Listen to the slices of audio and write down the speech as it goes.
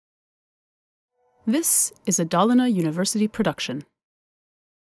This is a Dalarna University production.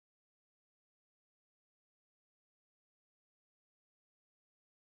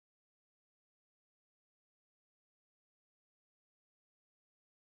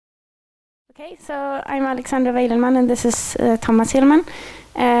 Okay, so I'm Alexandra Weilenman and this is Thomas Hillman.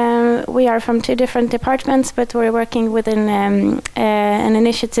 We are from two different departments, but we're working within an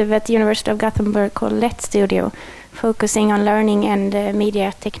initiative at the University of Gothenburg called Let Studio, focusing on learning and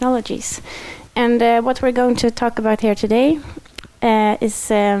media technologies. And what we're going to talk about here today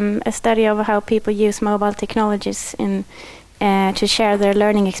is a study of how people use mobile technologies to share their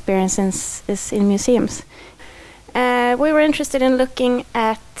learning experiences in museums. We were interested in looking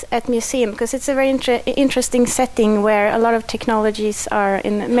at museum because it's a very interesting setting where a lot of technologies are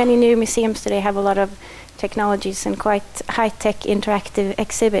in many new museums today have a lot of technologies and quite high-tech interactive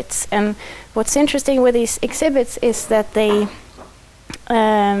exhibits. And what's interesting with these exhibits is that they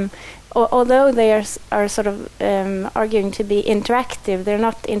although they are sort of arguing to be interactive, they're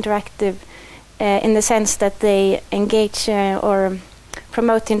not interactive in the sense that they engage or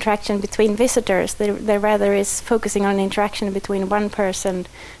promote interaction between visitors. They rather is focusing on interaction between one person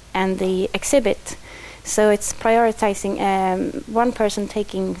and the exhibit. So it's prioritizing one person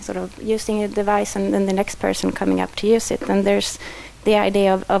using a device and then the next person coming up to use it. And there's the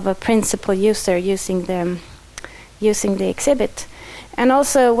idea of a principal user using the exhibit. And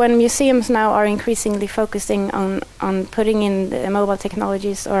also when museums now are increasingly focusing on putting in the mobile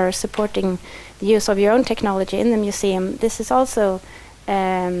technologies or supporting the use of your own technology in the museum, this is also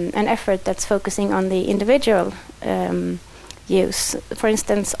an effort that's focusing on the individual use. For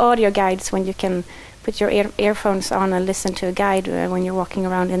instance, audio guides, when you can put your earphones on and listen to a guide when you're walking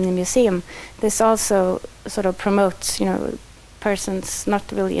around in the museum. This also sort of promotes, persons not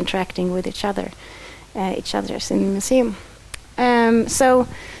really interacting with each other's in the museum.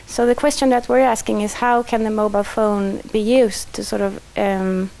 So the question that we're asking is how can the mobile phone be used to sort of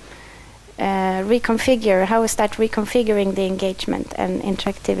reconfigure, how is that reconfiguring the engagement and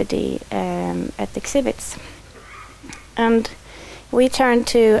interactivity at exhibits? And we turned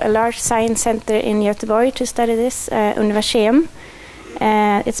to a large science center in Göteborg to study this, Universium.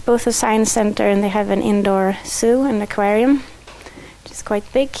 It's both a science center and they have an indoor zoo and aquarium, which is quite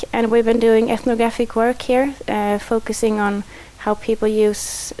big. And we've been doing ethnographic work here, focusing on how people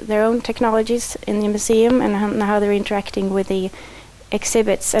use their own technologies in the museum and how they're interacting with the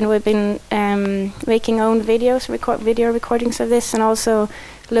exhibits. And we've been making own video recordings of this, and also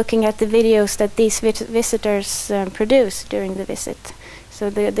looking at the videos that these visitors produce during the visit.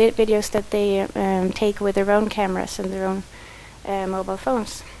 So the videos that they take with their own cameras and their own mobile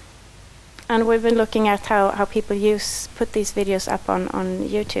phones. And we've been looking at how people put these videos up on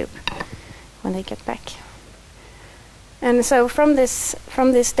YouTube when they get back. And so from this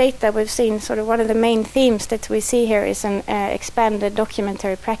data we've seen, sort of one of the main themes that we see here is an expanded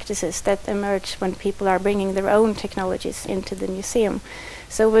documentary practices that emerge when people are bringing their own technologies into the museum.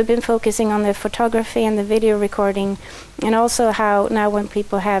 So we've been focusing on the photography and the video recording, and also how now when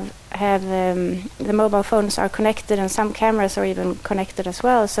people have the mobile phones are connected and some cameras are even connected as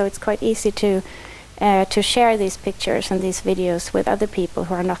well, so it's quite easy to share these pictures and these videos with other people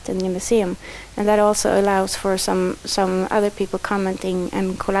who are not in the museum. And that also allows for some other people commenting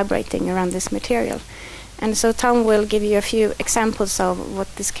and collaborating around this material. And so Tom will give you a few examples of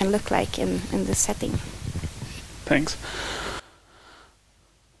what this can look like in this setting. Thanks.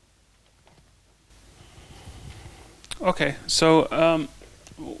 Okay, so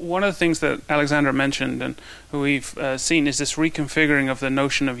one of the things that Alexandra mentioned and who we've seen is this reconfiguring of the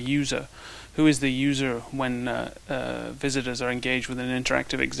notion of user. Who is the user when visitors are engaged with an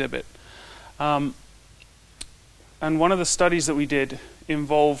interactive exhibit? And one of the studies that we did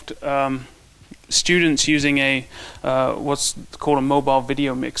involved students using what's called a mobile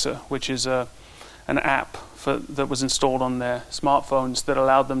video mixer, which is an app that was installed on their smartphones that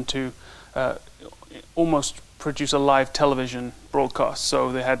allowed them to almost produce a live television broadcast.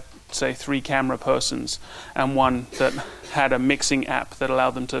 So they had, say, 3 camera persons and one that had a mixing app that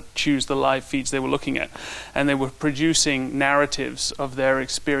allowed them to choose the live feeds they were looking at. And they were producing narratives of their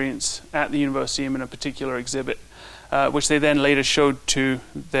experience at the university in a particular exhibit, which they then later showed to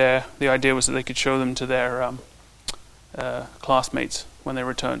the idea was that they could show them to their classmates when they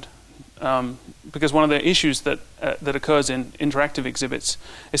returned. Because one of the issues that occurs in interactive exhibits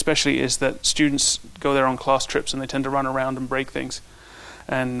especially is that students go there on class trips and they tend to run around and break things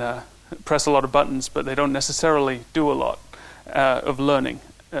and press a lot of buttons, but they don't necessarily do a lot of learning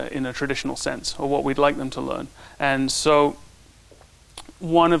in a traditional sense, or what we'd like them to learn. And so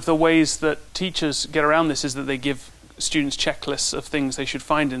one of the ways that teachers get around this is that they give students checklists of things they should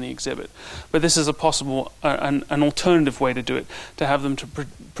find in the exhibit. But this is a possible, an alternative way to do it, to have them to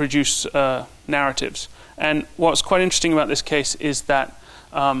produce narratives. And what's quite interesting about this case is that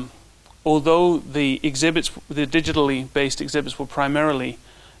although the digitally based exhibits were primarily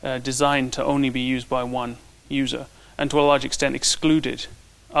designed to only be used by one user, and to a large extent excluded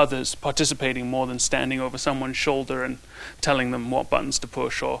others participating more than standing over someone's shoulder and telling them what buttons to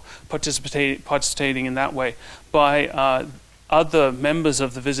push, or participating in that way, by other members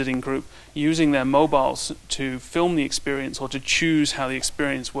of the visiting group using their mobiles to film the experience or to choose how the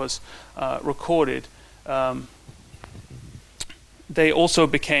experience was recorded, they also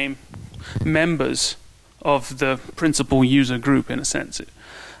became members of the principal user group, in a sense.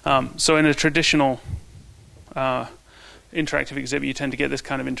 So in a traditional interactive exhibit, you tend to get this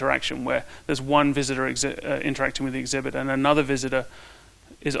kind of interaction where there's one visitor interacting with the exhibit, and another visitor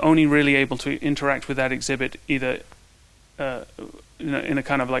is only really able to interact with that exhibit either in a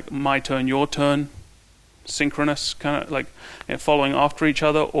kind of like my turn, your turn, synchronous, kind of like following after each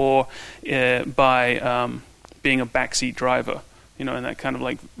other, or by being a backseat driver. In that kind of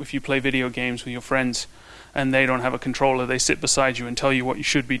like, if you play video games with your friends and they don't have a controller, they sit beside you and tell you what you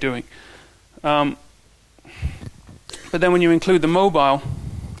should be doing. But then when you include the mobile,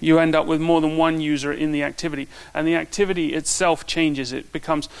 you end up with more than one user in the activity. And the activity itself changes. It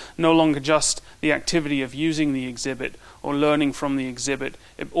becomes no longer just the activity of using the exhibit or learning from the exhibit.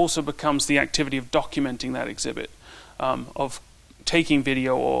 It also becomes the activity of documenting that exhibit, of taking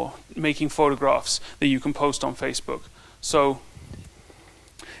video or making photographs that you can post on Facebook. So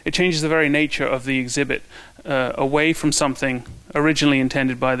it changes the very nature of the exhibit away from something originally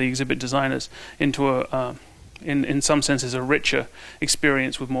intended by the exhibit designers into a, in some senses, a richer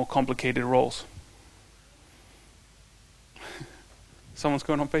experience with more complicated roles. Someone's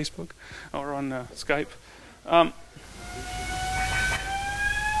going on Facebook or on Skype.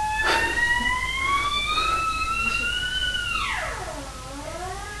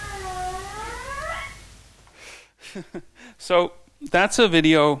 So that's a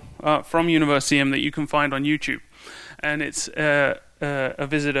video from Universium that you can find on YouTube, and it's a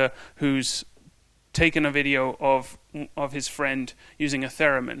visitor who's taken a video of his friend using a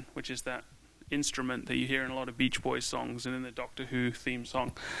theremin, which is that instrument that you hear in a lot of Beach Boys songs and in the Doctor Who theme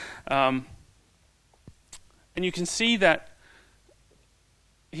song. And you can see that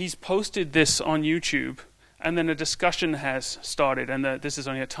he's posted this on YouTube, and then a discussion has started, and this is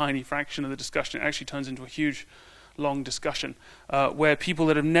only a tiny fraction of the discussion. It actually turns into a huge long discussion where people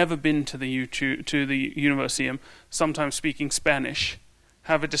that have never been to the Universium, sometimes speaking Spanish,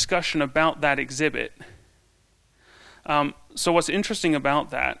 have a discussion about that exhibit. So what's interesting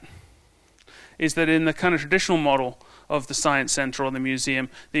about that is that in the kind of traditional model of the Science Center or the museum,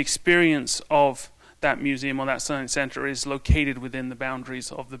 the experience of that museum or that Science Center is located within the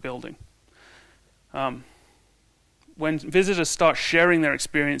boundaries of the building. When visitors start sharing their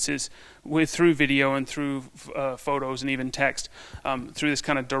experiences through video and through photos and even text, through this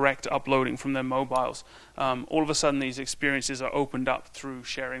kind of direct uploading from their mobiles, all of a sudden these experiences are opened up through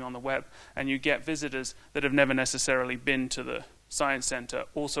sharing on the web, and you get visitors that have never necessarily been to the Science Center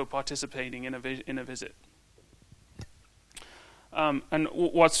also participating in a visit. And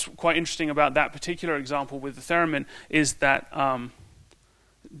what's quite interesting about that particular example with the theremin is that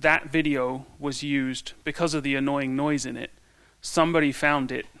that video was used because of the annoying noise in it. Somebody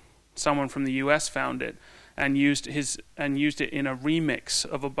found it, someone from the US found it, and used it in a remix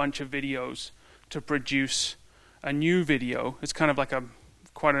of a bunch of videos to produce a new video. It's kind of like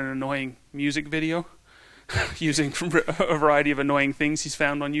quite an annoying music video, using a variety of annoying things he's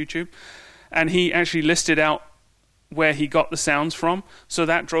found on YouTube. And he actually listed out where he got the sounds from, so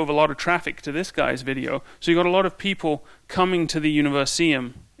that drove a lot of traffic to this guy's video. So you got a lot of people coming to the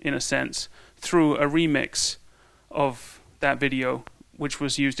Universium, in a sense, through a remix of that video, which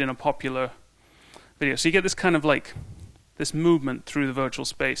was used in a popular video. So you get this kind of like, this movement through the virtual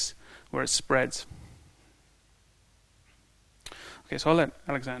space where it spreads. Okay, so I'll let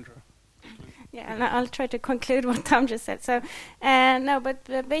Alexandra. Yeah, and I'll try to conclude what Tom just said. So,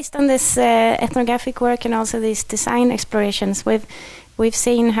 but based on this ethnographic work and also these design explorations, we've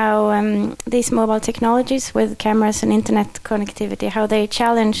seen how these mobile technologies with cameras and internet connectivity, how they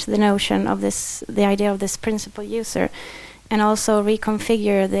challenge the notion of the idea of this principal user, and also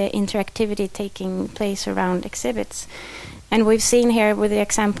reconfigure the interactivity taking place around exhibits. And we've seen here with the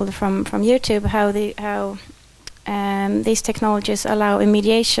example from YouTube how these technologies allow a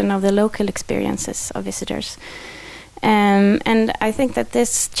mediation of the local experiences of visitors. And I think that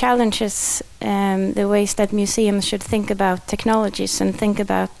this challenges the ways that museums should think about technologies and think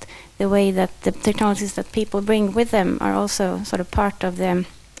about the way that the technologies that people bring with them are also sort of part of the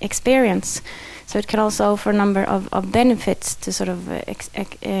experience. So it can also offer a number of benefits to sort of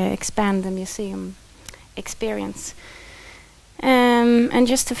expand the museum experience. And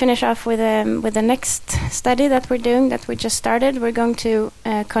just to finish off with the next study that we're doing, that we just started, we're going to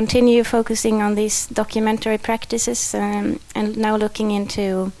continue focusing on these documentary practices and now looking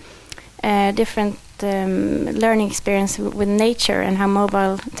into different learning experience with nature and how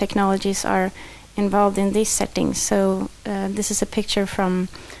mobile technologies are involved in these settings. So this is a picture from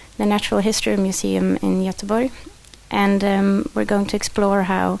the Natural History Museum in Göteborg, and we're going to explore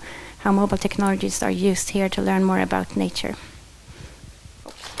how mobile technologies are used here to learn more about nature.